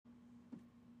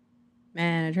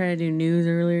Man, I tried to do news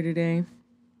earlier today.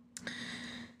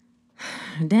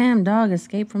 A damn dog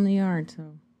escaped from the yard,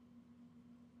 so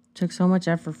took so much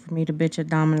effort for me to bitch at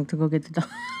Dominic to go get the dog.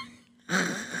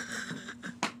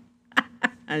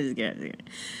 I'm just kidding.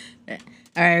 All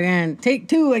right, we're gonna take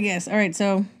two, I guess. All right,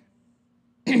 so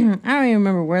I don't even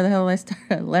remember where the hell I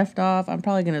left off. I'm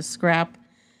probably gonna scrap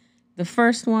the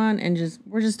first one and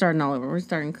we're just starting all over. We're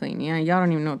starting clean. Yeah, y'all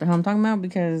don't even know what the hell I'm talking about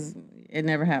because it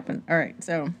never happened. All right,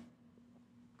 so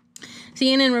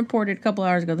CNN reported a couple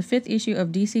hours ago the fifth issue of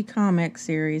DC Comics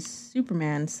series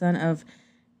Superman, Son of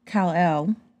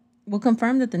Kal-El, will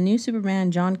confirm that the new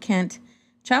Superman, John Kent,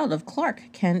 child of Clark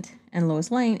Kent and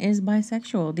Lois Lane, is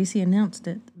bisexual. DC announced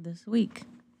it this week.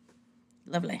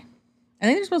 Lovely. I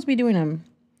think they're supposed to be doing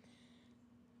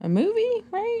a movie,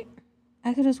 right?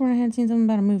 I could have sworn I had seen something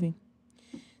about a movie.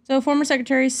 So, former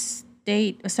Secretary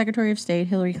of State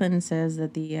Hillary Clinton says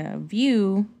that the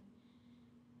view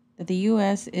that the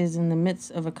U.S. is in the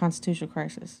midst of a constitutional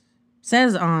crisis.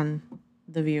 Says on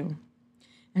The View.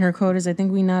 And her quote is, "I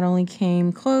think we not only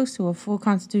came close to a full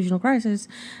constitutional crisis,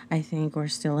 I think we're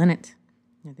still in it.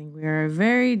 I think we are a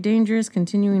very dangerous,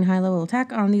 continuing high-level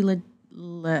attack on the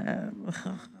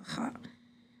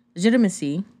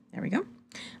legitimacy, there we go,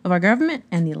 of our government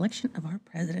and the election of our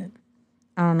president."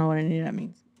 I don't know what any of that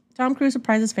means. Tom Cruise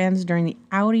surprises fans during the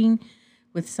outing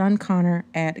with son Connor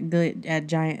at the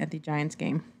Giants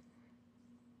game.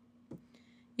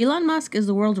 Elon Musk is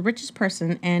the world's richest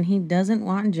person, and he doesn't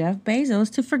want Jeff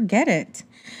Bezos to forget it.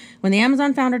 When the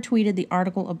Amazon founder tweeted the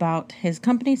article about his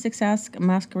company's success,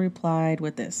 Musk replied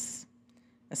with this: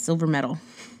 a silver medal.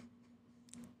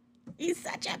 He's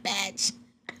such a bitch.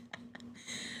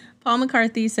 Paul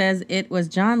McCarthy says it was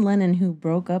John Lennon who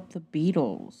broke up the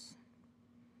Beatles.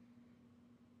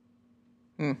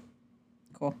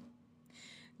 Cool.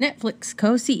 Netflix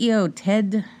co-CEO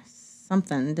Ted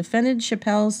something defended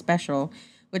Chappelle's special,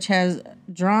 which has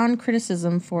drawn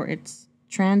criticism for its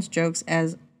trans jokes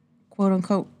as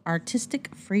quote-unquote artistic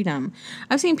freedom.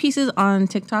 I've seen pieces on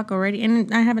TikTok already,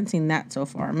 and I haven't seen that so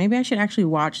far. Maybe I should actually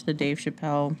watch the Dave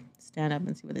Chappelle stand-up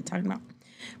and see what they're talking about.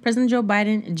 President Jill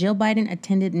Biden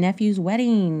attended nephew's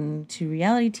wedding to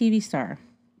reality TV star.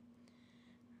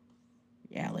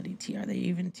 Are they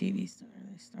even TV stars? Are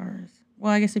they stars?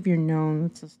 Well, I guess if you're known,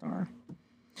 it's a star.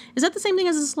 Is that the same thing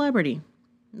as a celebrity?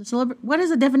 What is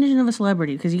the definition of a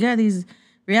celebrity? Because you got these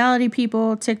reality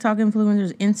people, TikTok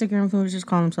influencers, Instagram influencers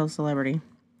call themselves celebrity.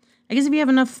 I guess if you have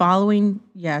enough following,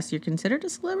 yes, you're considered a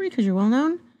celebrity because you're well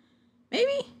known.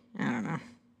 Maybe? I don't know.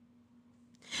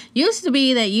 Used to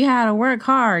be that you had to work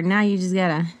hard. Now you just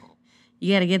gotta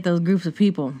get those groups of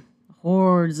people,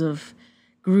 hordes of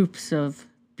groups of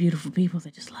beautiful people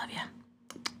that just love you.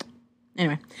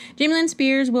 Anyway, Jamie Lynn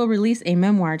Spears will release a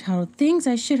memoir titled Things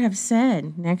I Should Have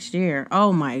Said next year.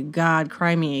 Oh my God,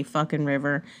 cry me a fucking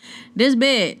river. This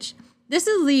bitch. This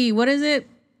is what is it?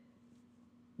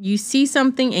 You see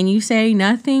something and you say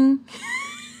nothing.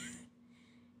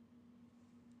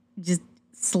 Just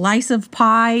slice of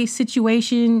pie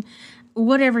situation,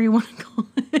 whatever you want to call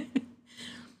it.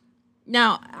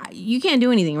 Now, you can't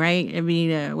do anything, right? I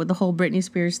mean, with the whole Britney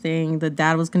Spears thing, the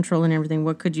dad was controlling everything.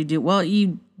 What could you do? Well,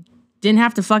 you didn't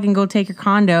have to fucking go take her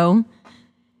condo,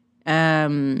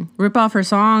 rip off her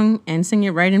song, and sing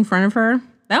it right in front of her.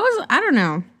 That was, I don't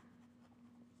know.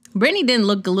 Britney didn't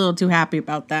look a little too happy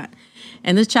about that.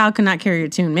 And this child could not carry a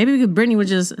tune. Maybe because Britney was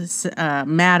just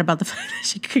mad about the fact that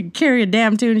she could carry a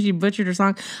damn tune and she butchered her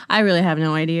song. I really have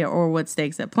no idea or what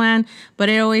stakes at plan. But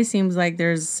it always seems like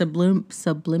there's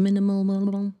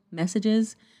subliminal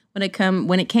messages when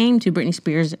it came to Britney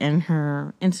Spears and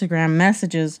her Instagram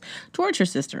messages towards her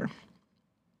sister.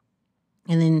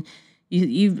 And then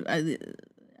I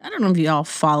don't know if you all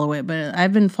follow it, but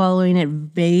I've been following it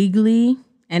vaguely,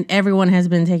 and everyone has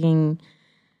been taking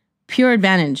pure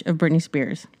advantage of Britney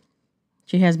Spears.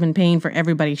 She has been paying for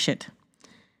everybody's shit.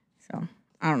 So,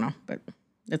 I don't know, but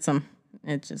it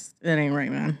ain't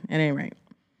right, man. It ain't right.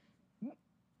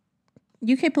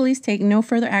 UK police take no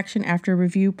further action after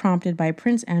review prompted by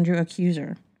Prince Andrew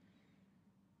accuser.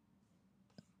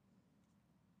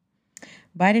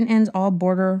 Biden ends all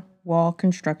border wall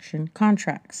construction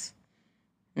contracts.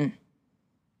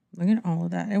 Look at all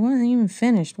of that. It wasn't even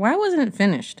finished. Why wasn't it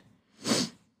finished?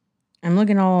 I'm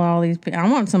looking at all these. I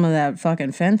want some of that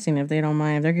fucking fencing if they don't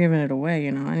mind. If they're giving it away,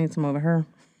 I need some over her.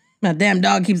 My damn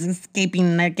dog keeps escaping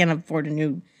and I can't afford a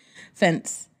new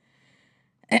fence.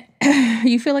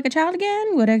 You feel like a child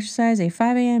again? Would exercise at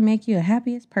 5 a.m. make you the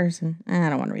happiest person? I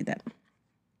don't want to read that.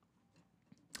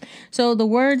 So the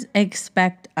words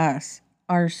 "expect us"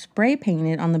 are spray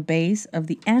painted on the base of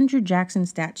the Andrew Jackson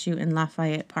statue in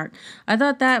Lafayette Park. I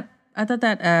thought I thought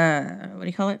that what do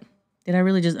you call it? Did I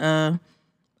really just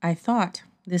I thought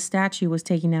this statue was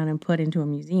taken down and put into a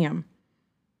museum.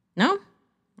 No?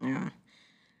 Yeah.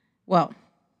 Well,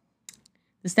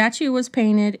 the statue was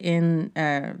painted in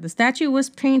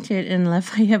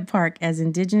Lafayette Park as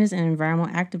indigenous and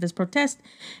environmental activists protest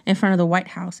in front of the White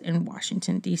House in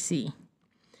Washington, D.C.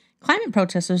 Climate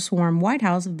protesters swarmed White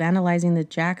House, vandalizing the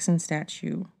Jackson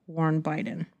statue, warned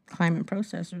Biden. Climate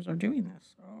protesters are doing this.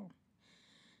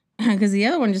 Because the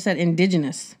other one just said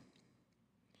indigenous.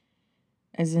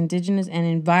 As indigenous and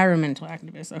environmental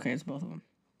activists. Okay, it's both of them.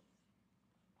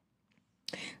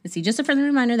 Let's see. Just a friendly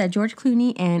reminder that George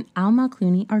Clooney and Alma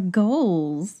Clooney are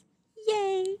goals.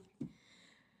 Yay!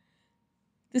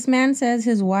 This man says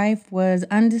his wife was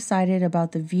undecided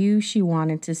about the view she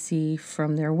wanted to see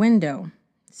from their window.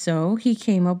 So he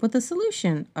came up with a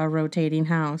solution, a rotating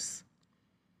house.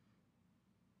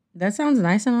 That sounds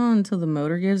nice and all until the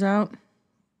motor gives out.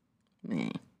 Meh.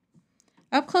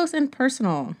 Up close and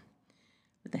personal.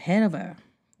 With the head of a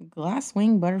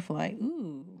glass-winged butterfly.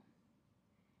 Ooh.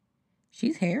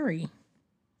 She's hairy.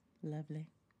 Lovely.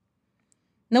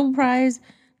 Nobel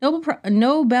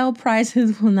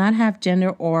Prizes will not have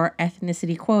gender or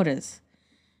ethnicity quotas.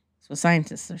 That's what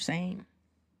scientists are saying.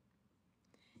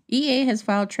 EA has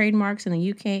filed trademarks in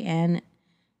the UK and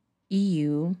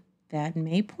EU that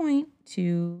may point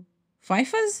to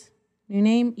FIFA's new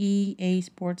name, EA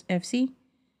Sports FC.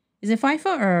 Is it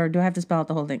FIFA or do I have to spell out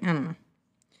the whole thing? I don't know.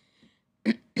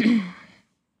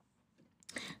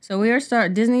 So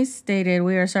Disney stated,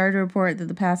 we are sorry to report that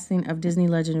the passing of Disney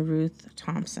legend Ruth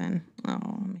Thompson. Oh,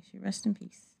 may she rest in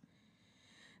peace.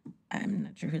 I'm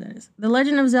not sure who that is. The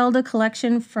Legend of Zelda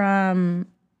collection from...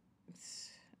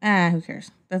 who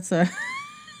cares? That's a...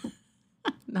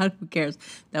 not who cares.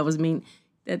 That was mean.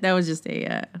 That was just a...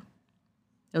 that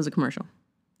was a commercial.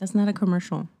 That's not a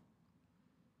commercial.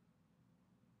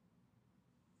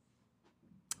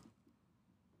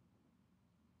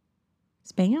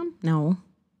 Spam? No.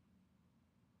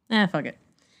 Fuck it.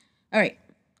 All right.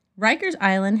 Rikers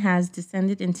Island has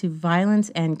descended into violence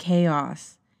and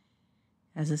chaos.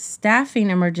 As a staffing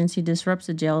emergency disrupts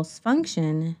the jail's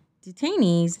function,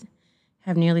 detainees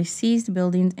have nearly seized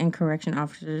buildings and correction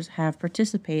officers have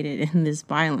participated in this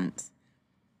violence.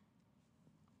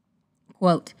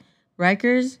 Quote,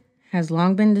 Rikers has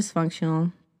long been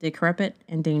dysfunctional, decrepit,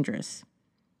 and dangerous.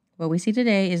 What we see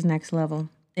today is next level.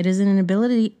 It is an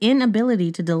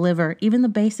inability to deliver even the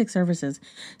basic services,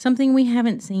 something we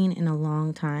haven't seen in a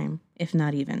long time, if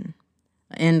not even.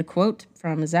 End quote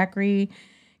from Zachary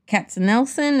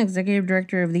Katznelson, Executive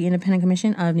Director of the Independent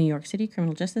Commission of New York City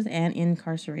Criminal Justice and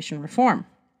Incarceration Reform.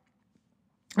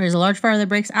 There's a large fire that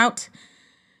breaks out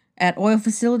at oil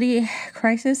facility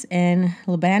crisis in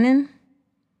Lebanon.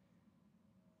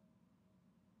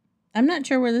 I'm not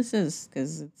sure where this is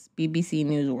because it's BBC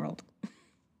News World.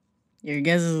 Your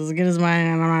guess is as good as mine,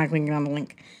 and I'm not clicking on the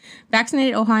link.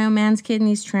 Vaccinated Ohio man's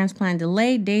kidneys transplant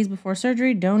delayed days before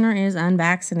surgery. Donor is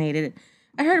unvaccinated.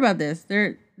 I heard about this.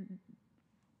 They're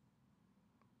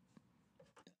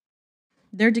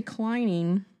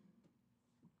declining,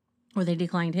 or they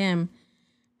declined him,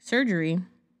 surgery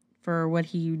for what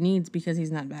he needs because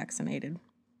he's not vaccinated.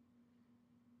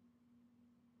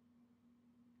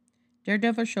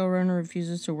 Daredevil showrunner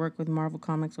refuses to work with Marvel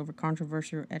Comics over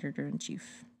controversial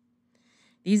editor-in-chief.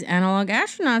 These analog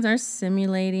astronauts are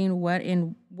simulating what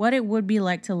it would be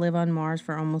like to live on Mars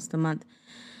for almost a month.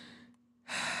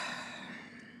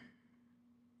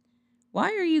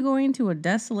 Why are you going to a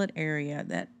desolate area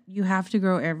that you have to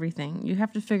grow everything? You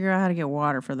have to figure out how to get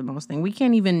water for the most thing. We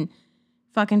can't even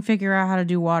fucking figure out how to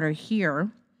do water here.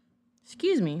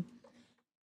 Excuse me.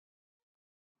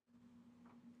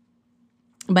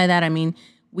 By that I mean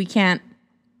we can't.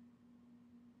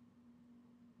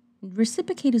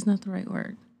 Reciprocate is not the right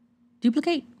word.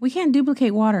 Duplicate? We can't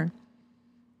duplicate water.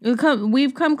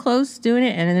 We've come close doing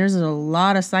it, and there's a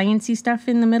lot of sciencey stuff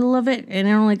in the middle of it, and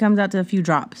it only comes out to a few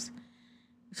drops.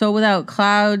 So without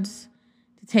clouds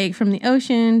to take from the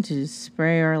ocean to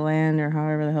spray our land or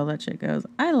however the hell that shit goes,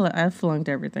 I flunked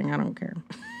everything. I don't care.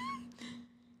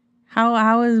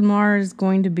 How is Mars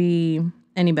going to be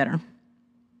any better?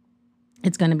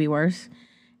 It's going to be worse.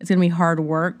 It's going to be hard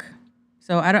work.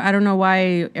 So I don't know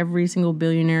why every single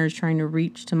billionaire is trying to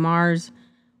reach to Mars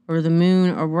or the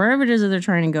moon or wherever it is that they're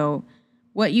trying to go.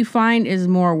 What you find is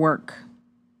more work.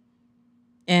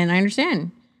 And I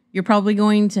understand. You're probably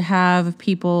going to have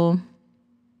people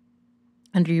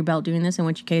under your belt doing this, in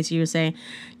which case you would say,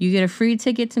 you get a free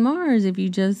ticket to Mars if you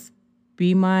just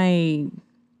be my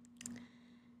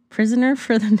prisoner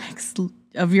for the next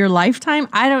of your lifetime.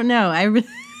 I don't know. I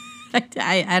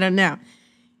don't know.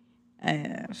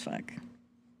 Fuck.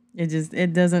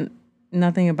 It doesn't,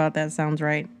 nothing about that sounds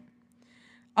right.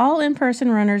 All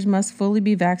in-person runners must fully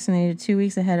be vaccinated 2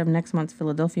 weeks ahead of next month's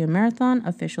Philadelphia Marathon,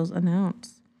 officials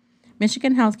announced.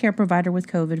 Michigan healthcare provider with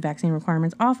COVID vaccine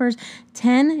requirements offers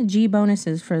 10 G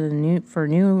bonuses for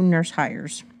new nurse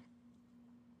hires.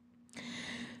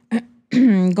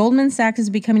 Goldman Sachs is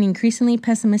becoming increasingly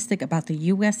pessimistic about the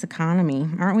U.S. economy.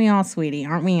 Aren't we all, sweetie?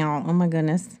 Aren't we all? Oh my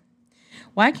goodness.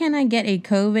 Why can't I get a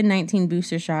COVID-19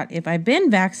 booster shot if I've been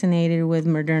vaccinated with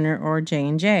Moderna or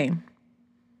J&J?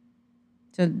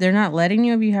 So they're not letting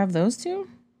you if you have those two?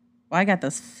 Well, I got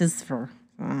this Pfizer.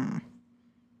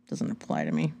 Doesn't apply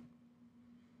to me.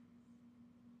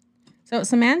 So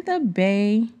Samantha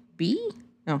Bee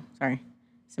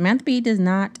does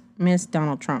not miss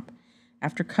Donald Trump.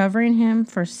 After covering him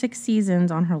for 6 seasons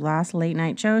on her last late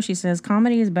night show, she says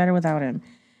comedy is better without him.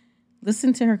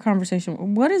 Listen to her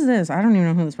conversation. What is this? I don't even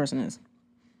know who this person is.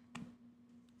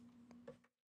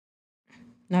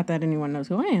 Not that anyone knows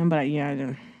who I am, but yeah, I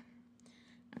do.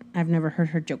 I've never heard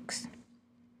her jokes.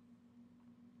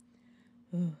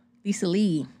 Lisa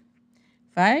Lee.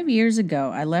 5 years ago,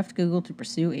 I left Google to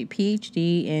pursue a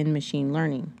PhD in machine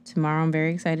learning. Tomorrow, I'm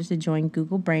very excited to join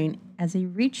Google Brain as a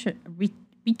research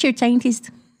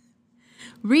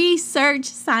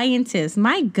scientist.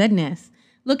 My goodness.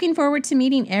 Looking forward to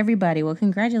meeting everybody. Well,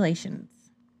 congratulations.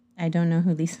 I don't know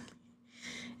who Lisa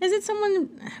is. It someone?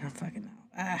 I don't fucking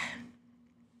know.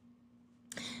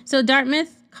 So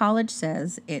Dartmouth College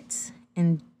says its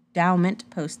endowment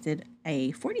posted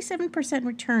a 47%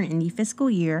 return in the fiscal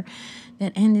year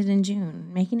that ended in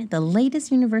June, making it the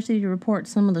latest university to report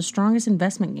some of the strongest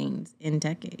investment gains in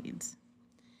decades.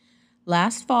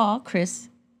 Last fall, Chris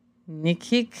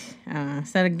Nikic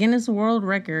set a Guinness World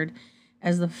Record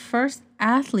as the first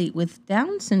athlete with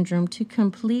Down syndrome to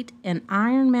complete an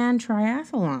Ironman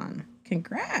triathlon.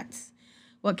 Congrats!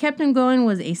 What kept him going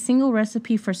was a single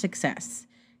recipe for success.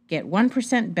 Get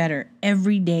 1% better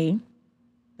every day.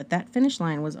 But that finish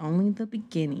line was only the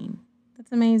beginning.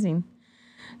 That's amazing.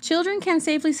 Children can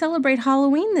safely celebrate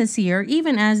Halloween this year,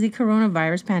 even as the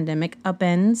coronavirus pandemic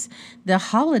upends the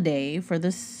holiday for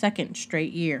the second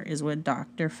straight year, is what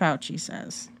Dr. Fauci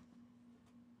says.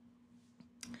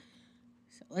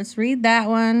 So let's read that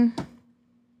one,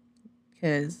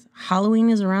 because Halloween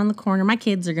is around the corner. My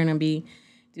kids are going to be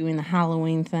doing the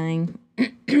Halloween thing.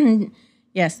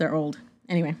 Yes, they're old.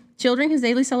 Anyway, children can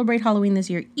daily celebrate Halloween this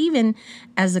year, even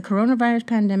as the coronavirus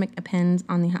pandemic depends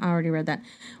on the... I already read that.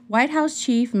 White House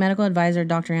Chief Medical Advisor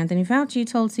Dr. Anthony Fauci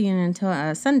told CNN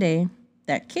until Sunday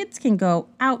that kids can go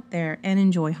out there and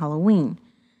enjoy Halloween.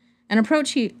 An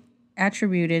approach he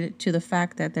attributed to the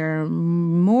fact that there are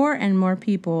more and more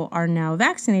people are now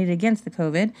vaccinated against the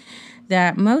COVID,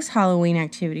 that most Halloween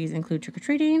activities, include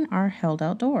trick-or-treating, are held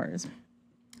outdoors.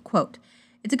 Quote,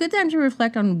 "It's a good time to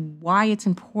reflect on why it's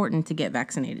important to get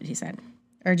vaccinated," he said,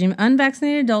 urging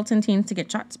unvaccinated adults and teens to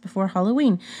get shots before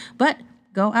Halloween. But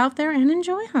go out there and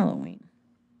enjoy Halloween.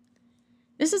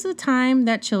 This is a time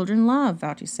that children love,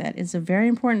 Fauci said. It's a very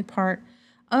important part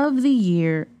of the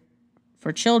year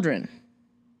for children.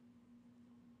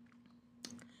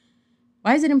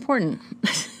 Why is it important?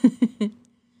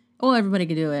 Well, everybody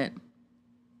could do it.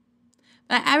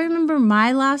 But I remember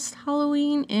my last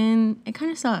Halloween, and it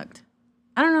kind of sucked.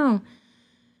 I don't know.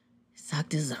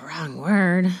 Sucked is the wrong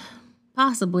word.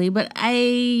 Possibly. But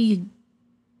I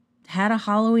had a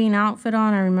Halloween outfit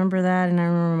on. I remember that. And I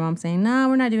remember my mom saying, "No,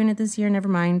 we're not doing it this year. Never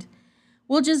mind.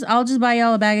 I'll just buy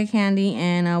y'all a bag of candy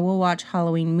and we'll watch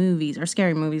Halloween movies or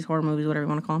scary movies, horror movies, whatever you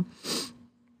want to call them."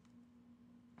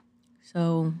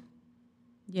 So,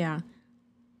 yeah.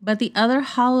 But the other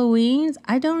Halloweens,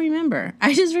 I don't remember.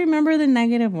 I just remember the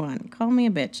negative one. Call me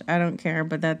a bitch. I don't care.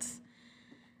 But that's...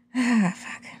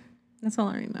 fuck. That's all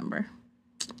I remember.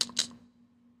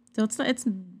 So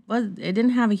it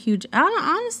didn't have a huge... I don't know,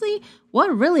 honestly,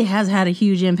 what really has had a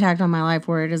huge impact on my life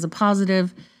where it is a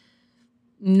positive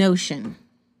notion?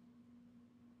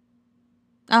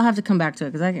 I'll have to come back to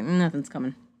it because nothing's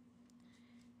coming.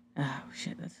 Oh,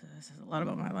 shit. This is a lot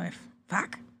about my life.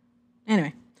 Fuck.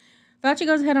 Anyway. Fauci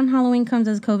goes ahead on Halloween comes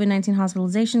as COVID-19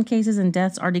 hospitalization cases and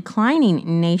deaths are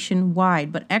declining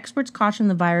nationwide, but experts caution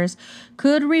the virus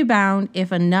could rebound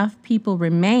if enough people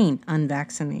remain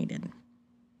unvaccinated.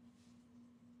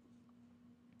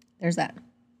 There's that.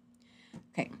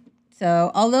 Okay,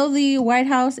 so although the White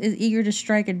House is eager to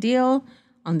strike a deal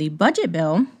on the budget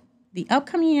bill, the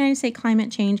upcoming United States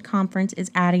Climate Change Conference is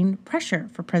adding pressure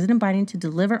for President Biden to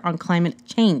deliver on climate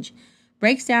change.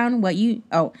 Breaks down what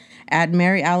add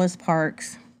Mary Alice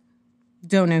Parks.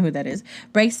 Don't know who that is.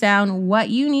 Breaks down what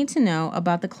you need to know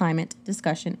about the climate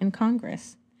discussion in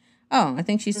Congress. Oh, I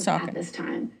think she's talking. At this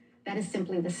time, that is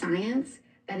simply the science.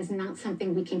 That is not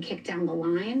something we can kick down the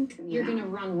line. You're going to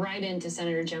run right into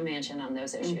Senator Joe Manchin on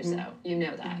those issues, though. You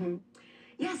know that.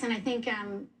 Yes, and I think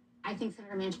Senator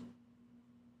Manchin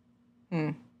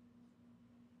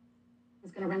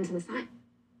is going to run to the side.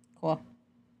 Cool.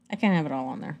 I can't have it all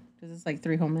on there because it's like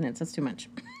 3 whole minutes. That's too much.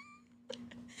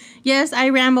 Yes, I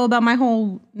ramble about my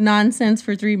whole nonsense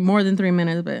for more than 3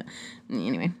 minutes, but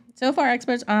anyway. So far,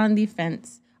 experts are on the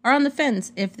fence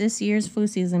if this year's flu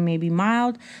season may be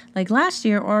mild like last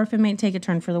year or if it may take a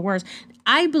turn for the worse.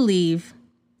 I believe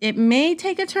it may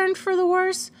take a turn for the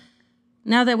worse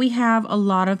now that we have a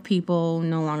lot of people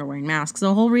no longer wearing masks.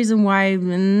 The whole reason why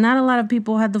not a lot of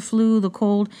people had the flu, the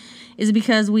cold, is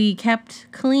because we kept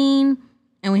clean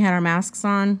and we had our masks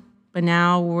on. But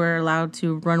now we're allowed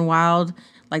to run wild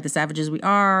like the savages we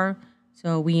are.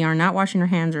 So we are not washing our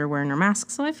hands or wearing our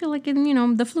masks. So I feel like,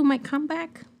 the flu might come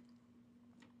back.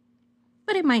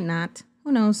 But it might not.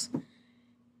 Who knows?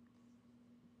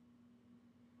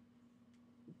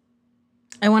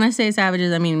 And when I say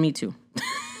savages, I mean me too.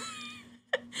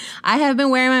 I have been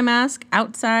wearing my mask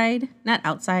outside. Not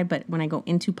outside, but when I go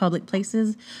into public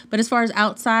places. But as far as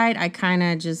outside, I kind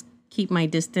of just keep my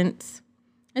distance.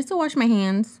 I still wash my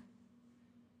hands.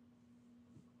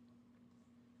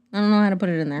 I don't know how to put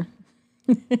it in there.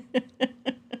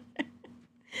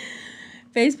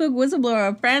 Facebook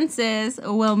whistleblower Francis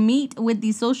will meet with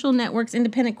the social network's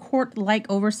independent court-like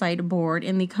oversight board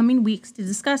in the coming weeks to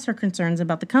discuss her concerns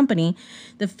about the company,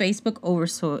 the Facebook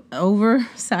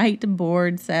oversight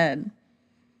board said.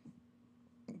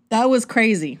 That was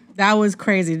crazy.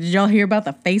 Did y'all hear about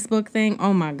the Facebook thing?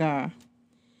 Oh my God.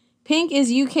 Pink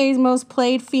is UK's most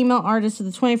played female artist of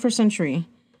the 21st century.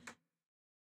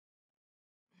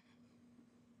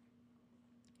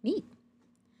 Neat.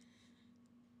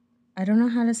 I don't know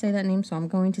how to say that name, so I'm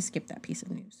going to skip that piece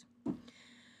of news.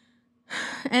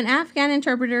 An Afghan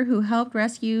interpreter who helped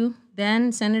rescue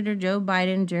then Senator Joe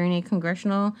Biden during a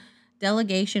congressional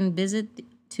delegation visit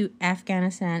to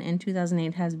Afghanistan in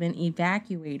 2008 has been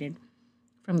evacuated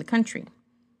from the country.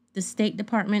 The State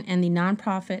Department and the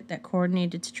nonprofit that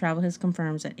coordinated to travel his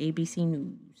confirms at ABC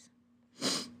News.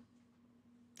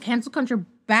 Cancel culture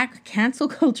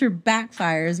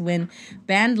backfires when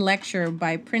banned lecture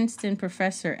by Princeton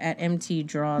professor at MT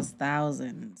draws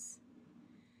thousands.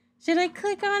 Should I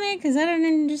click on it? Because I don't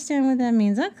understand what that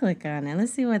means. I'll click on it.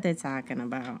 Let's see what they're talking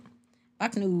about.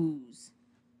 Fox News.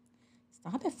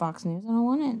 Stop it, Fox News. I don't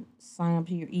want to sign up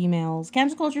to your emails.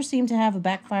 Cancel culture seemed to have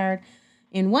backfired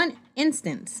in one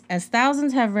instance, as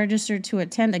thousands have registered to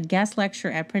attend a guest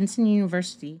lecture at Princeton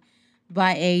University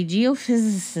by a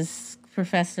geophysicist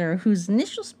professor whose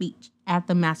initial speech at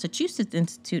the Massachusetts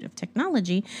Institute of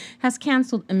Technology has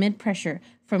canceled amid pressure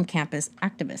from campus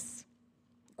activists.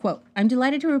 Quote, I'm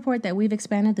delighted to report that we've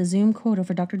expanded the Zoom quota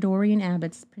for Dr. Dorian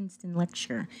Abbott's Princeton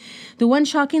lecture. The one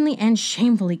shockingly and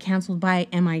shamefully canceled by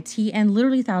MIT, and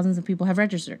literally thousands of people have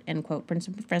registered, end quote,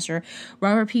 Princeton professor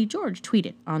Robert P. George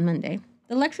tweeted on Monday.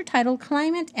 The lecture titled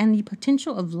Climate and the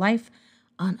Potential of Life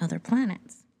on Other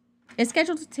Planets. It's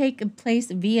scheduled to take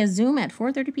place via Zoom at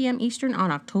 4:30 p.m. Eastern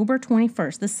on October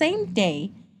 21st, the same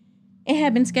day it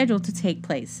had been scheduled to take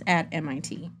place at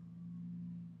MIT.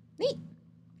 Neat.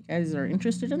 You guys are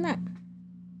interested in that?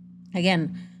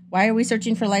 Again, why are we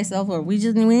searching for life elsewhere? We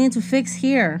need to fix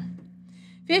here.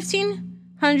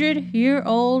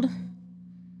 1,500-year-old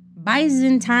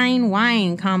Byzantine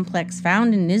wine complex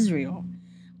found in Israel.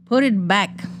 Put it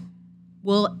back.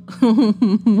 We'll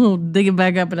dig it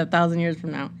back up in 1,000 years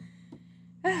from now.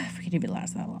 I forget if it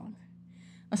lasts that long.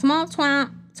 A small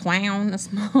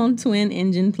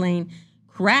twin-engine plane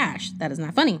crashed. That is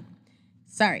not funny.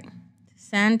 Sorry.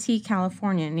 Santee,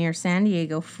 California, near San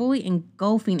Diego, fully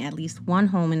engulfing at least one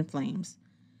home in flames.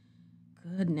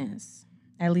 Goodness.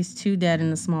 At least 2 dead in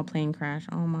the small plane crash.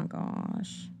 Oh my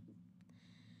gosh.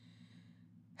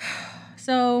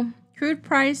 So, crude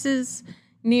prices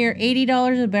near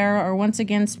 $80 a barrel are once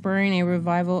again spurring a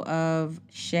revival of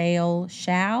shale.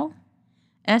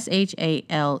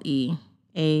 S-H-A-L-E.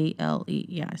 A-L-E.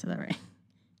 Yeah, I said that right.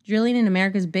 Drilling in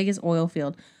America's biggest oil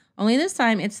field. Only this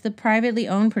time, it's the privately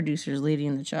owned producers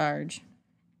leading the charge.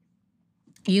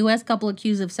 A U.S. couple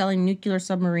accused of selling nuclear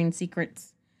submarine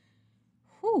secrets.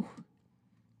 Whew.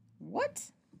 What?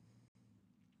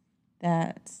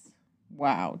 That's...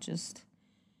 wow. Just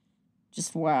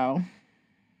wow.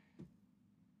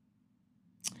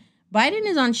 Biden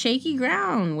is on shaky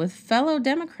ground with fellow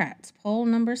Democrats. Poll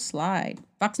numbers slide.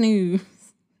 Fox News.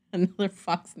 Another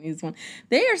Fox News one.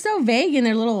 They are so vague in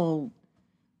their little...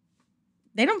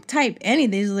 they don't type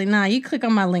anything. They're just like, nah, you click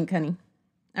on my link, honey.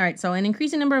 All right, so an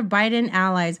increasing number of Biden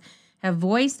allies have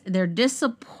voiced their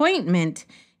disappointment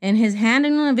in his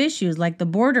handling of issues like the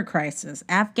border crisis,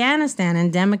 Afghanistan,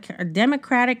 and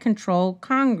Democratic-controlled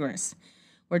Congress,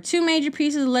 where two major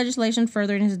pieces of legislation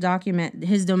furthering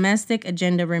his domestic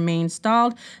agenda remain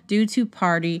stalled due to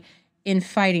party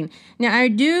infighting. Now, I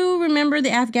do remember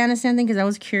the Afghanistan thing because I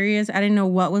was curious. I didn't know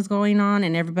what was going on,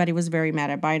 and everybody was very mad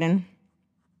at Biden.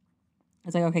 I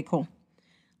was like, okay, cool.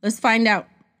 Let's find out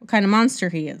what kind of monster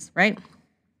he is, right?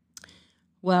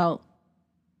 Well,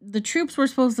 the troops were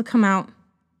supposed to come out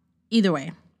either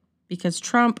way because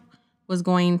Trump was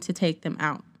going to take them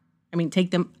out. I mean,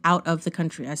 take them out of the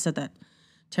country. I said that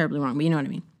terribly wrong, but you know what I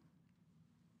mean.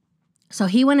 So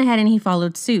he went ahead and he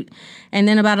followed suit. And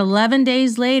then about 11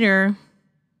 days later,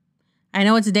 I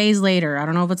know it's days later. I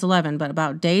don't know if it's 11, but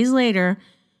about days later,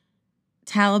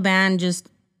 Taliban just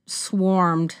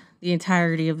swarmed the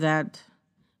entirety of that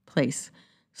place.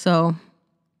 So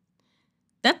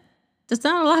that's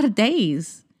not a lot of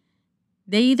days.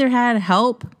 They either had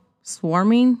help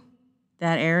swarming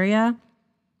that area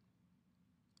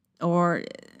or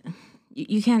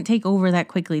you can't take over that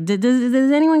quickly.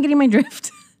 Does anyone getting my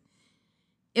drift?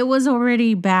 It was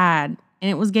already bad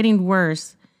and it was getting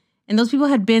worse. And those people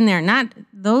had been there, not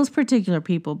those particular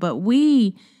people, but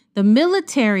we, the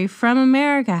military from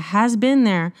America, has been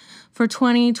there for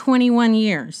 20, 21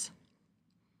 years.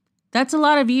 That's a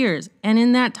lot of years. And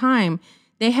in that time,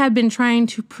 they had been trying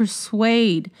to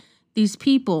persuade these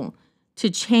people to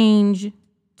change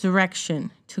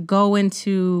direction, to go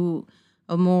into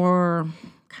a more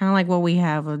kind of like what we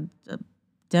have, a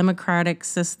democratic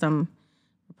system,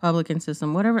 Republican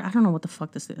system, whatever. I don't know what the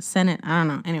fuck this is. Senate. I don't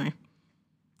know. Anyway,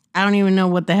 I don't even know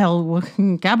what the hell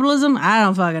capitalism. I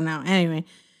don't fucking know. Anyway,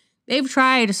 they've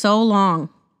tried so long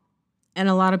and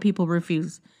a lot of people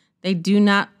refuse. They do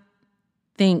not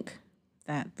think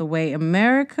that the way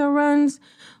America runs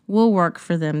will work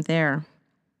for them there.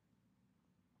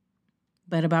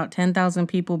 But about 10,000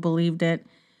 people believed it.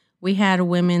 We had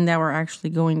women that were actually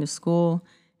going to school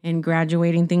and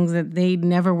graduating, things that they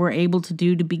never were able to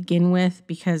do to begin with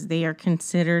because they are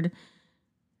considered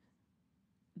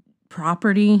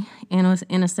property in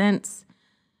a sense.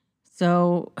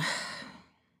 So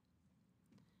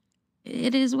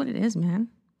it is what it is, man.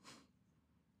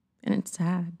 And it's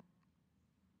sad.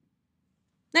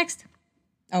 Next.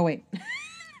 Oh, wait. We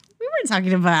weren't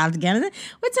talking about Afghanistan.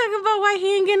 We're talking about why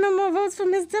he ain't getting no more votes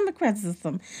from his Democrat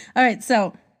system. All right,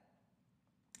 so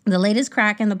the latest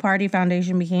crack in the party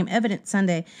foundation became evident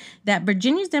Sunday that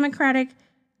Virginia's Democratic,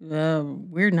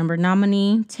 weird number,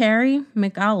 nominee Terry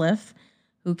McAuliffe,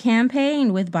 who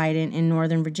campaigned with Biden in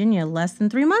Northern Virginia less than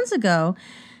 3 months ago,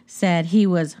 said he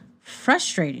was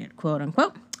frustrated, quote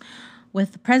unquote,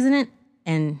 with the president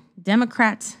and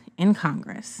Democrats in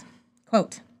Congress.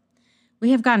 Quote,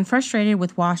 "We have gotten frustrated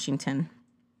with Washington.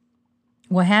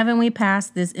 Why haven't we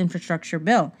passed this infrastructure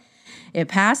bill? It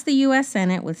passed the U.S.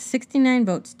 Senate with 69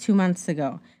 votes 2 months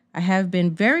ago. I have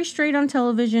been very straight on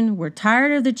television. We're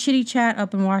tired of the chitty chat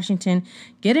up in Washington.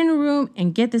 Get in a room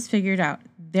and get this figured out.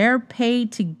 They're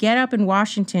paid to get up in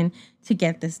Washington to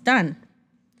get this done."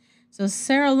 So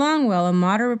Sarah Longwell, a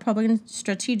moderate Republican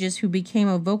strategist who became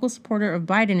a vocal supporter of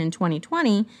Biden in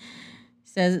 2020,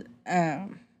 says,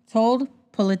 told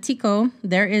Politico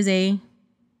there is a,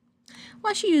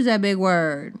 why she use that big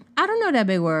word? I don't know that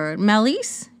big word.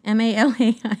 Malice,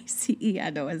 Malaice. I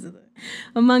know it's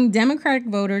among Democratic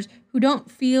voters who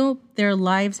don't feel their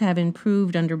lives have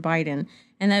improved under Biden,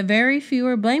 and that very few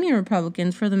are blaming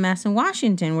Republicans for the mess in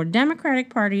Washington, where Democratic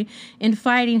Party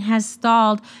infighting has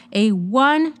stalled a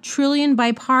 $1 trillion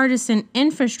bipartisan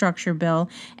infrastructure bill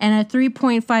and a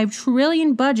 $3.5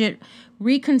 trillion budget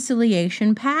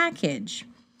reconciliation package.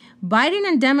 Biden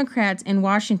and Democrats in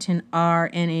Washington are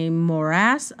in a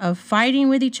morass of fighting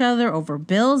with each other over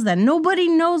bills that nobody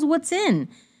knows what's in,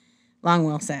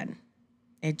 Longwell said.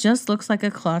 It just looks like a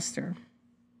cluster.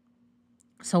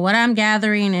 So what I'm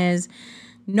gathering is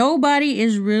nobody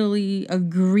is really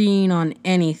agreeing on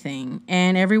anything,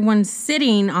 and everyone's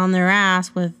sitting on their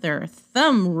ass with their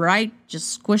thumb right,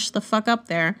 just squished the fuck up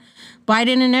there,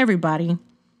 Biden and everybody,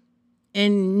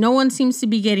 and no one seems to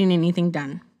be getting anything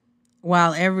done.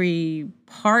 While every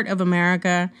part of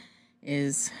America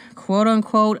is quote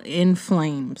unquote in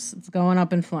flames. It's going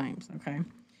up in flames, okay?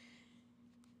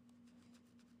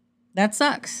 That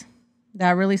sucks.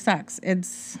 That really sucks.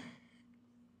 It's,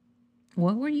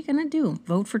 what were you going to do?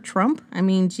 Vote for Trump? I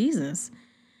mean, Jesus.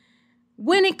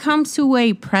 When it comes to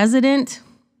a president,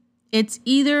 it's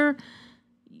either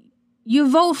you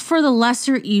vote for the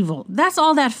lesser evil. That's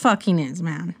all that fucking is,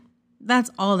 man.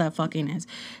 That's all that fucking is.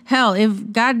 Hell,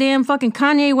 if goddamn fucking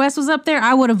Kanye West was up there,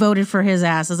 I would have voted for his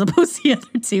ass as opposed to the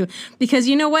other two. Because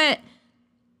you know what?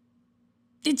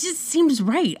 It just seems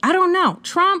right. I don't know.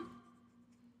 Trump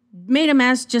made a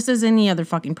mess just as any other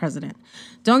fucking president.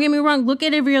 Don't get me wrong. Look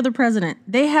at every other president.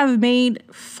 They have made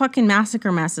fucking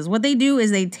massacre messes. What they do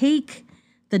is they take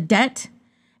the debt,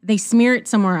 they smear it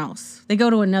somewhere else. They go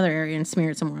to another area and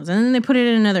smear it somewhere else. And then they put it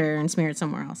in another area and smear it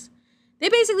somewhere else. They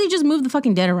basically just move the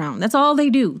fucking debt around. That's all they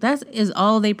do. That is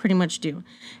all they pretty much do.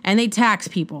 And they tax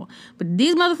people. But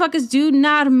these motherfuckers do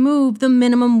not move the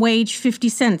minimum wage 50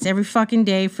 cents every fucking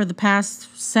day for the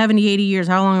past 70, 80 years.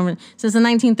 How long? Since the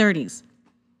 1930s.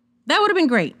 That would have been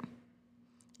great.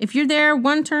 If you're there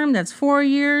one term, that's 4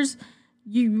 years,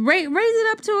 you raise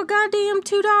it up to a goddamn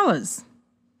 $2.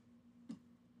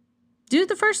 Do it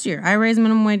the first year. I raise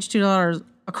minimum wage $2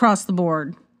 across the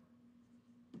board.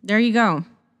 There you go.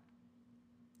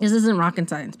 This isn't rocket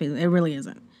science, people. It really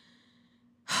isn't.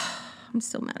 I'm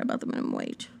still mad about the minimum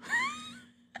wage.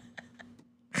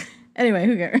 Anyway,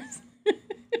 who cares?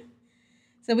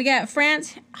 So we got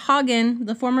France Hagen,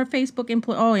 the former Facebook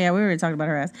employee. Oh, yeah, we already talked about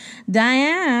her ass.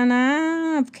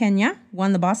 Diana of Kenya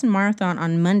won the Boston Marathon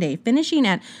on Monday, finishing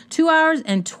at 2 hours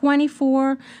and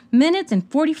 24 minutes and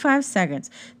 45 seconds.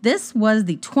 This was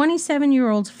the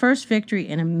 27-year-old's first victory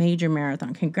in a major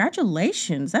marathon.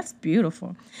 Congratulations. That's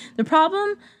beautiful. The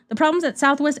problems at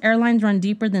Southwest Airlines run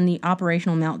deeper than the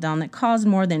operational meltdown that caused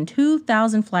more than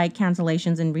 2,000 flight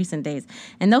cancellations in recent days,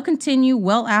 and they'll continue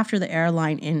well after the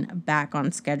airline is back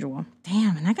on schedule.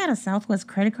 Damn, and I got a Southwest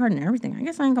credit card and everything. I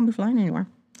guess I ain't gonna be flying anywhere.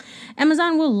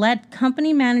 Amazon will let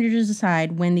company managers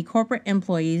decide when the corporate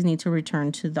employees need to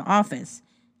return to the office,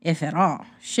 if at all,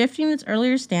 shifting its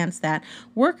earlier stance that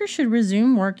workers should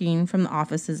resume working from the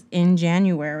offices in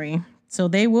January. So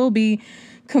they will be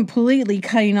completely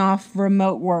cutting off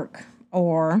remote work,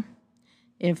 or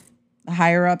if the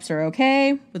higher ups are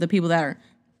okay with the people that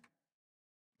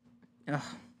are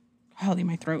holding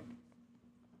my throat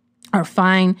are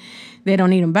fine, they don't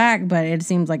need them back, but it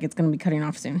seems like it's going to be cutting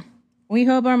off soon. We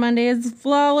hope our Monday is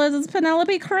flawless as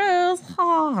Penelope Cruz.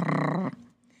 The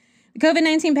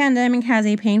COVID-19 pandemic has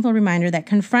a painful reminder that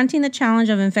confronting the challenge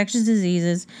of infectious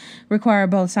diseases require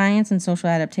both science and social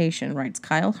adaptation, writes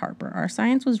Kyle Harper. Our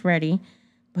science was ready,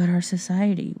 but our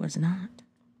society was not.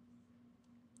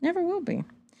 Never will be.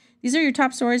 These are your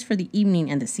top stories for the evening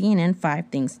and the CNN 5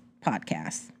 Things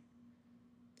podcast.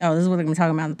 Oh, this is what I'm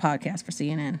talking about in the podcast for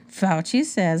CNN. Fauci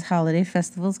says holiday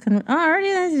festivals can... we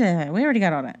already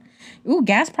got all that. Ooh,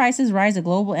 gas prices rise. A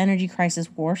global energy crisis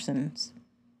worsens.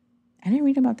 I didn't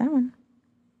read about that one.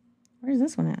 Where's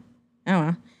this one at?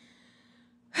 Oh,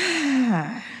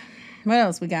 well. What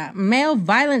else we got? Male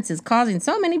violence is causing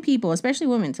so many people, especially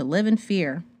women, to live in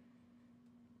fear.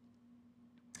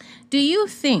 Do you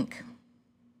think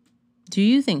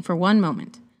for one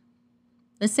moment,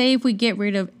 let's say if we get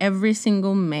rid of every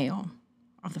single male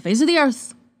off the face of the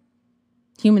earth,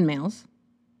 human males,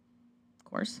 of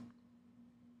course,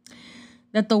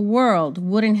 that the world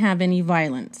wouldn't have any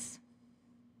violence?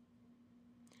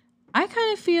 I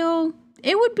kind of feel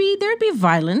there'd be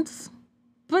violence,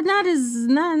 but not as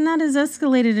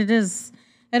escalated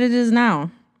that it is now.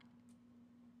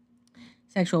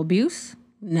 Sexual abuse?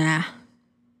 Nah.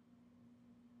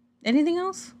 Anything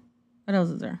else? What else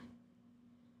is there?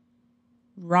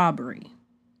 Robbery.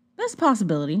 That's a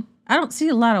possibility. I don't see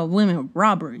a lot of women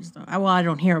robberies, though. I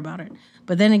don't hear about it.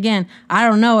 But then again, I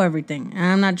don't know everything. And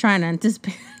I'm not trying to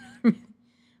anticipate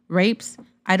rapes.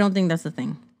 I don't think that's a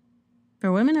thing.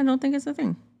 For women, I don't think it's a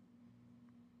thing.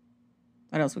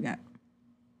 What else we got?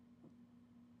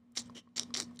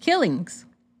 Killings.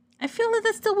 I feel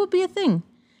that still would be a thing.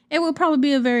 It would probably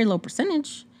be a very low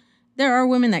percentage. There are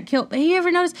women that kill. You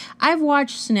ever notice? I've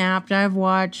watched Snapped. I've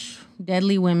watched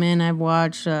Deadly Women. I've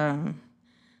watched,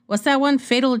 what's that one?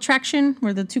 Fatal Attraction,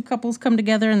 where the two couples come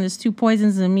together and there's two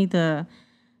poisons and meet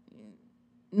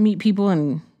people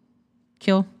and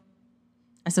kill.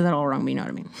 I said that all wrong, but you know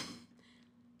what I mean.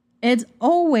 It's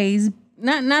always,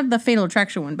 not the Fatal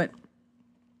Attraction one, but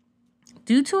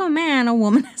due to a man, a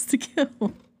woman has to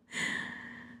kill.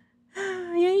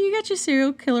 Yeah, you got your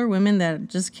serial killer women that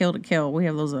just kill to kill. We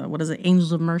have those,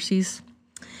 Angels of Mercies.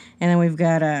 And then we've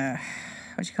got,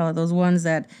 those ones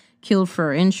that killed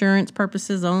for insurance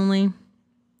purposes only.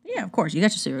 Yeah, of course, you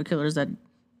got your serial killers that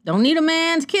don't need a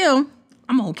man to kill.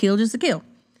 I'm going to kill just to kill.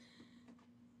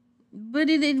 But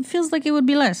it feels like it would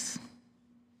be less.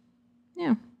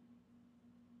 Yeah.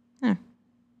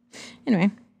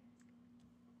 Anyway.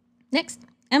 Next,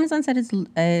 Amazon said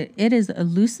it is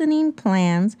loosening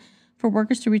plans for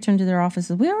workers to return to their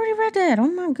offices. We already read that. Oh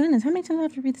my goodness. How many times do I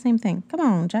have to read the same thing? Come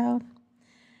on, child.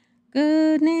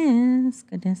 Goodness.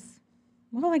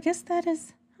 Well, I guess that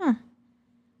is,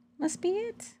 must be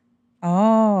it.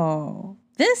 Oh,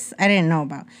 This I didn't know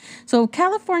about. So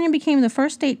California became the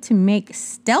first state to make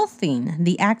stealthing,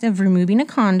 the act of removing a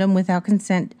condom without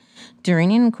consent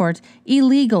during intercourse,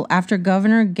 illegal after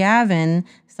Governor Gavin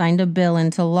signed a bill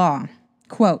into law.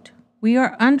 Quote, "We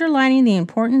are underlining the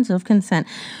importance of consent."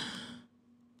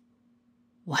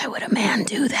 Why would a man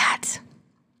do that?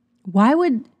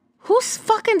 Who's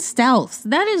fucking stealths?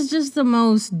 That is just the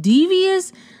most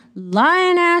devious,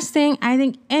 lying ass thing I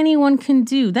think anyone can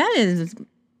do.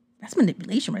 That's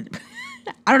manipulation right there.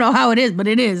 I don't know how it is, but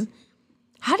it is.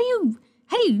 How do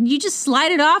you just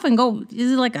slide it off and go?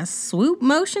 Is it like a swoop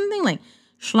motion thing? Like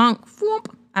schlonk,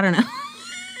 whoop? I don't know.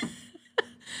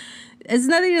 It's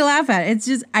nothing to laugh at. It's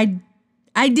just,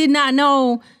 I did not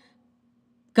know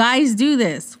guys do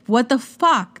this. What the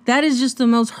fuck? That is just the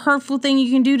most hurtful thing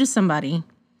you can do to somebody.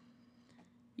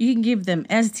 You can give them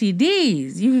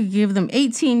STDs. You can give them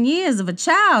 18 years of a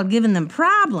child, giving them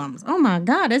problems. Oh my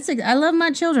God. I love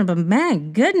my children, but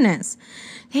man, goodness,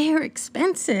 they are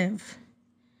expensive.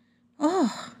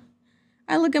 Oh,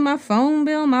 I look at my phone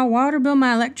bill, my water bill,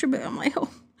 my electric bill. I'm like, oh,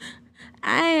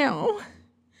 ow.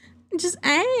 Just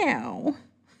ow.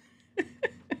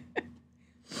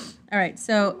 All right,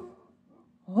 so,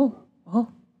 oh,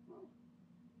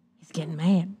 he's getting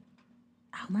mad.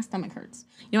 Ow, my stomach hurts.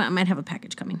 You know what? I might have a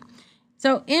package coming.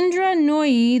 So Indra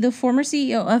Nooyi, the former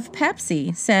CEO of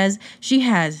Pepsi, says she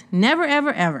has never,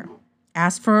 ever, ever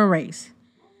asked for a raise.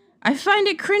 I find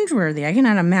it cringeworthy. I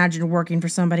cannot imagine working for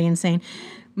somebody and saying,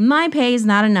 my pay is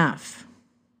not enough.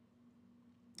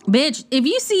 Bitch, if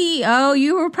you CEO,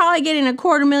 you were probably getting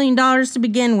 $250,000 to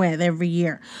begin with every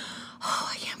year. Oh,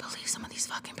 I can't believe some of these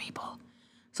fucking people.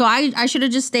 So I should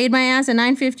have just stayed my ass at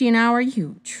 $9.50 an hour.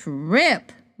 You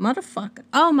trip, motherfucker.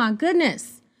 Oh my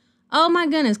goodness. Oh my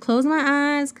goodness. Close my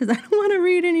eyes because I don't want to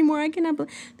read anymore. I cannot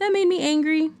believe that made me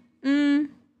angry.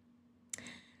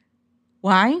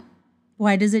 Why?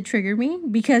 Why does it trigger me?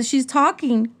 Because she's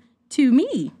talking to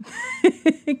me.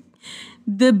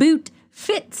 The boot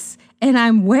fits and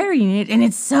I'm wearing it and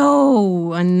it's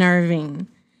so unnerving.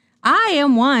 I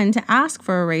am one to ask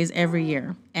for a raise every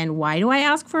year. And why do I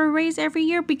ask for a raise every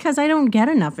year? Because I don't get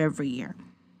enough every year.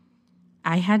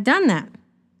 I had done that.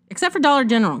 Except for Dollar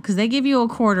General, because they give you a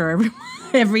quarter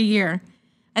every year.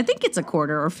 I think it's a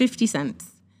quarter or 50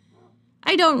 cents.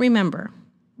 I don't remember.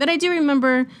 But I do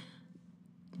remember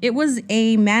it was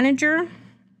a manager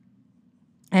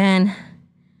and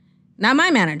not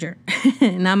my manager.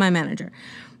 Not my manager.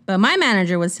 But my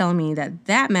manager was telling me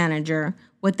that manager,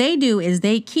 what they do is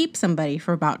they keep somebody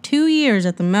for about 2 years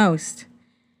at the most,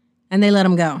 and they let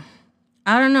them go.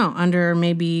 I don't know, under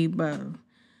maybe,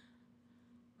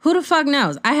 who the fuck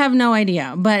knows? I have no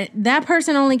idea. But that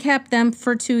person only kept them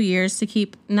for 2 years to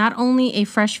keep not only a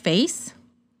fresh face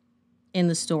in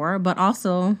the store, but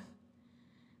also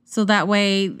so that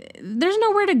way there's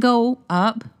nowhere to go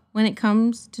up when it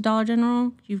comes to Dollar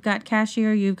General. You've got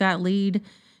cashier, you've got lead,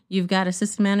 you've got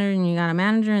assistant manager, and you got a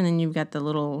manager, and then you've got the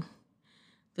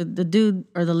dude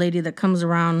or the lady that comes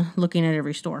around looking at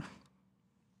every store.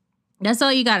 That's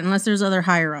all you got, unless there's other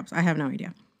higher ups. I have no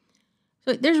idea.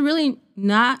 So there's really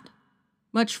not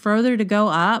much further to go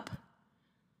up.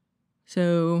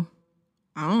 So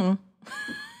I don't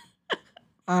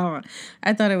know.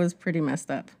 I thought it was pretty messed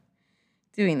up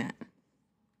doing that.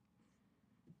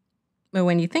 But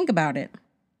when you think about it,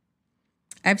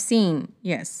 I've seen,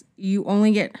 yes, you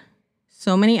only get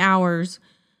so many hours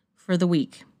for the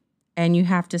week, and you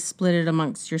have to split it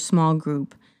amongst your small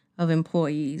group of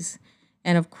employees.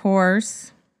 And of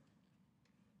course,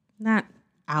 not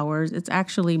hours, it's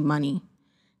actually money.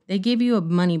 They give you a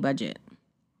money budget.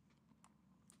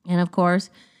 And of course,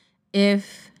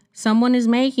 if someone is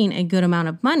making a good amount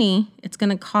of money, it's going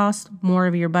to cost more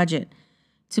of your budget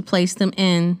to place them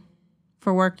in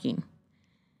for working.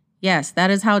 Yes, that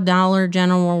is how Dollar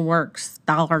General works.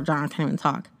 Dollar General, I can't even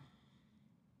talk.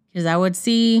 Because I would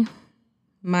see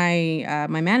my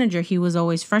manager, he was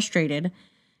always frustrated.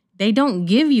 They don't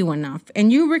give you enough.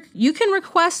 And you can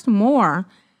request more,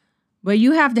 but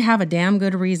you have to have a damn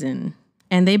good reason.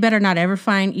 And they better not ever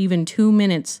find even 2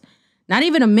 minutes, not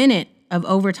even a minute of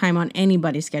overtime on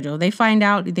anybody's schedule. They find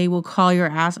out, they will call your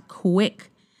ass quick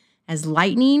as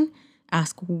lightning,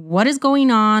 ask what is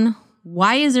going on.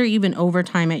 Why is there even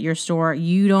overtime at your store?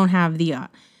 You don't have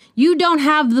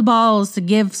the balls to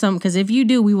give some, because if you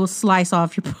do, we will slice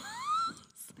off your balls.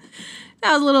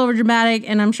 That was a little over dramatic,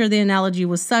 and I'm sure the analogy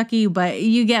was sucky, but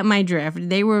you get my drift.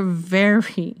 They were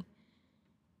very,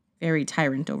 very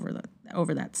tyrant over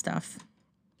that stuff.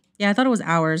 Yeah, I thought it was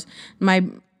hours. My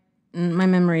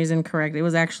memory is incorrect. It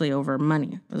was actually over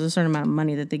money. There's a certain amount of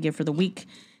money that they give for the week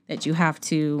that you have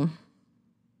to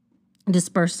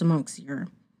disperse amongst your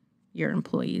your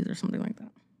employees or something like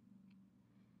that.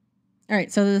 All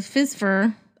right, so the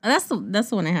FISFER, that's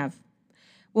the one I have.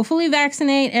 Will fully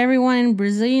vaccinate everyone in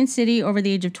Brazilian city over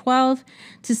the age of 12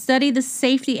 to study the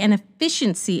safety and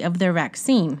efficiency of their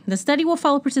vaccine. The study will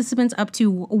follow participants up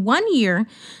to 1 year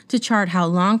to chart how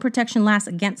long protection lasts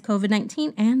against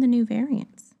COVID-19 and the new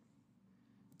variants.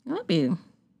 That'd be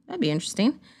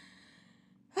interesting.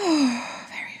 Oh,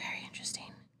 very, very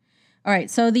interesting. All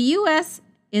right, so the U.S.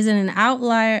 is in an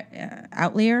outlier.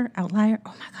 Oh my God,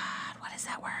 what is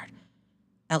that word?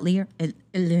 Outlier.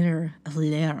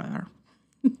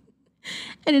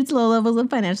 And its low levels of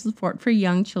financial support for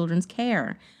young children's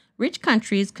care. Rich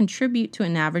countries contribute to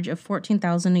an average of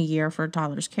 $14,000 a year for a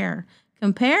toddler's care.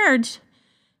 Compared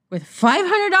with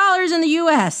 $500 in the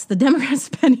U.S., the Democrat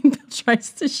spending bill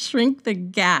tries to shrink the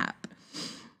gap.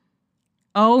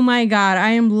 Oh my God, I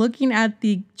am looking at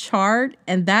the chart,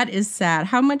 and that is sad.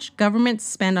 How much government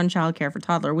spend on childcare for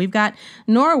toddler? We've got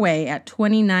Norway at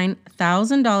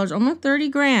 $29,000, almost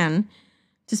 $30,000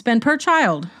 to spend per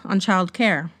child on child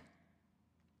care.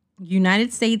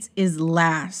 United States is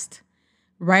last.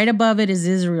 Right above it is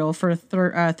Israel for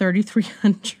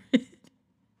 $3,300.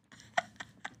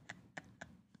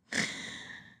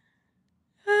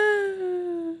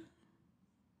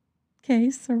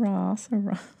 Okay, Sarah.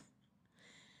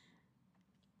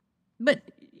 But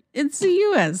it's the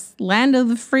U.S., land of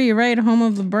the free, right? Home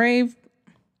of the brave.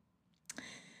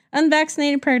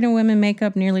 Unvaccinated pregnant women make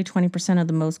up nearly 20% of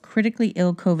the most critically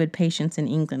ill COVID patients in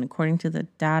England, according to the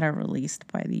data released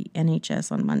by the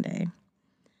NHS on Monday.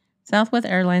 Southwest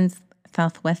Airlines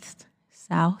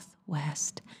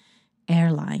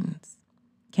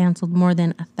canceled more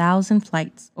than 1,000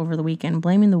 flights over the weekend,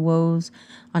 blaming the woes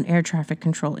on air traffic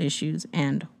control issues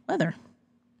and weather.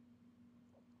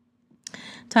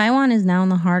 Taiwan is now in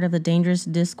the heart of the dangerous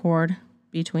discord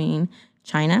between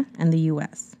China and the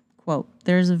U.S. Quote,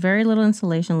 there's very little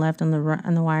insulation left on the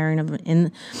wiring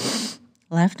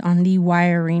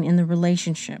in the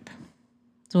relationship.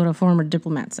 That's what a former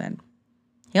diplomat said.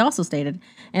 He also stated,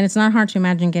 and it's not hard to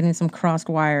imagine getting some crossed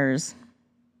wires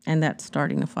and that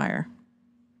starting a fire.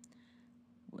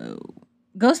 Whoa.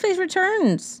 Ghostface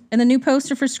returns and the new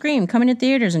poster for Scream coming to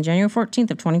theaters on January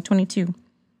 14th of 2022.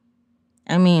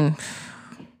 I mean,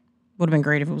 would have been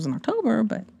great if it was in October,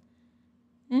 but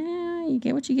you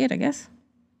get what you get, I guess.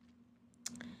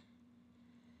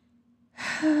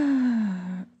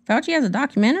 Fauci has a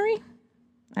documentary?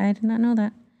 I did not know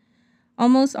that.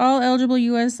 Almost all eligible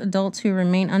U.S. adults who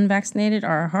remain unvaccinated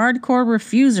are hardcore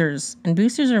refusers, and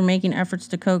boosters are making efforts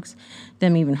to coax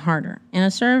them even harder. In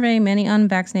a survey, many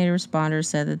unvaccinated responders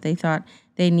said that they thought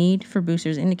the need for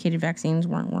boosters indicated vaccines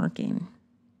weren't working.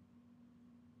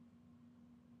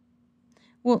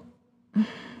 Well,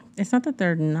 it's not that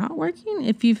they're not working.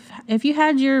 If you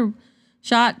had your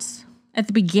shots at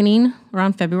the beginning,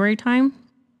 around February time,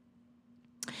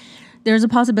 there's a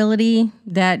possibility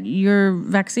that your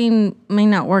vaccine may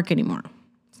not work anymore.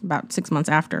 It's about 6 months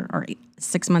after, or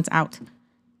 6 months out.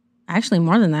 Actually,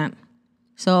 more than that.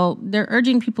 So they're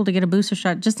urging people to get a booster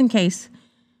shot just in case,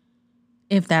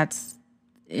 if that's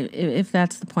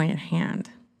the point at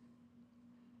hand.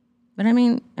 But I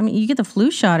mean, you get the flu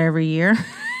shot every year.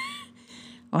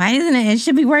 Why isn't it? It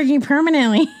should be working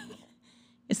permanently.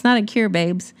 It's not a cure,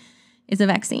 babes. It's a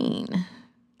vaccine.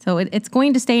 So it's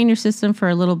going to stay in your system for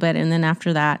a little bit, and then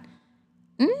after that,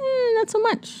 not so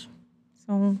much.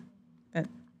 So, but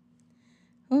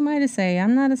who am I to say?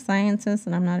 I'm not a scientist,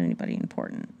 and I'm not anybody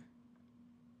important.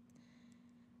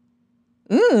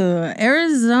 Ooh,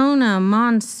 Arizona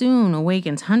monsoon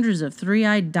awakens hundreds of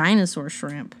three-eyed dinosaur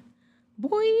shrimp.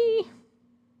 Boy.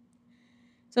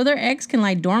 So their eggs can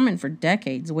lie dormant for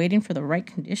decades, waiting for the right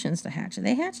conditions to hatch.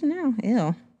 They hatch now.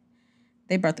 Ew.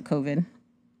 They brought the COVID.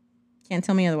 Can't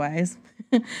tell me otherwise.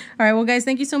 All right, well, guys,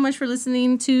 thank you so much for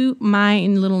listening to my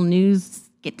little news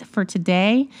skit for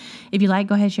today. If you like,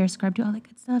 go ahead, share, subscribe, do all that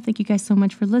good stuff. Thank you guys so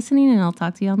much for listening, and I'll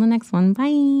talk to you on the next one.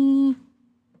 Bye.